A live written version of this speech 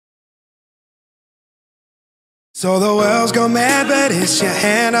So the world's gone mad, but it's your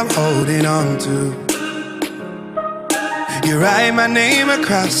hand I'm holding on to. You write my name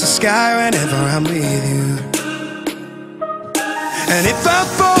across the sky whenever I'm with you. And if I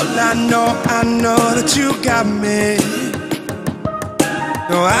fall, I know that you got me.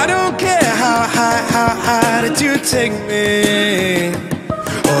 No, I don't care how high that you take me.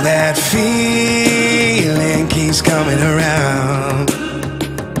 Oh, that feeling keeps coming around,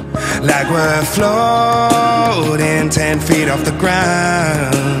 like we're floating 10 feet off the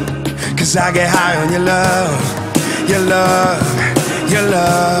ground. 'Cause I get high on your love, your love, your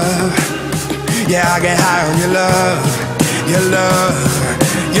love. Yeah, I get high on your love, your love,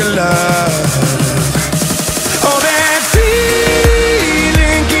 your love. Oh, that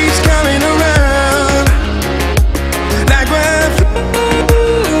feeling keeps coming around, like we're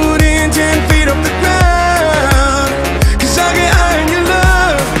floating 10 feet off the ground. 'Cause I get high on your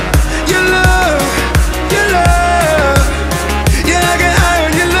love, your love, your love. Yeah, I get high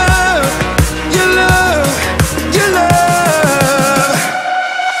on your love, your love, your love.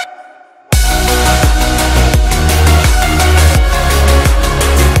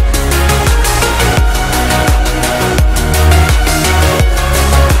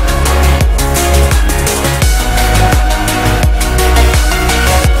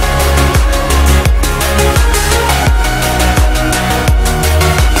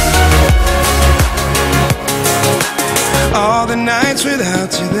 All the nights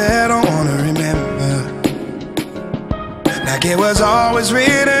without you that I don't wanna remember, like it was always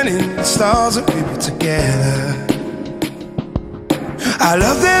written in the stars that we were together. I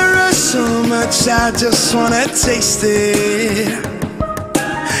love that rush so much, I just wanna taste it.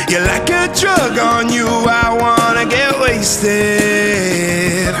 You're like a drug on you, I wanna get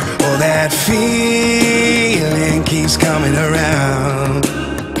wasted. Oh, that feeling keeps coming around,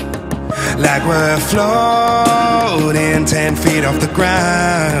 like we're floating 10 feet off the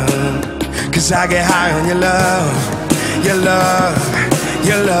ground. 'Cause I get high on your love, your love,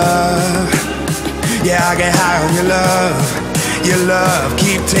 your love. Yeah, I get high on your love, your love.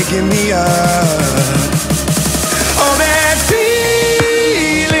 Keep taking me up.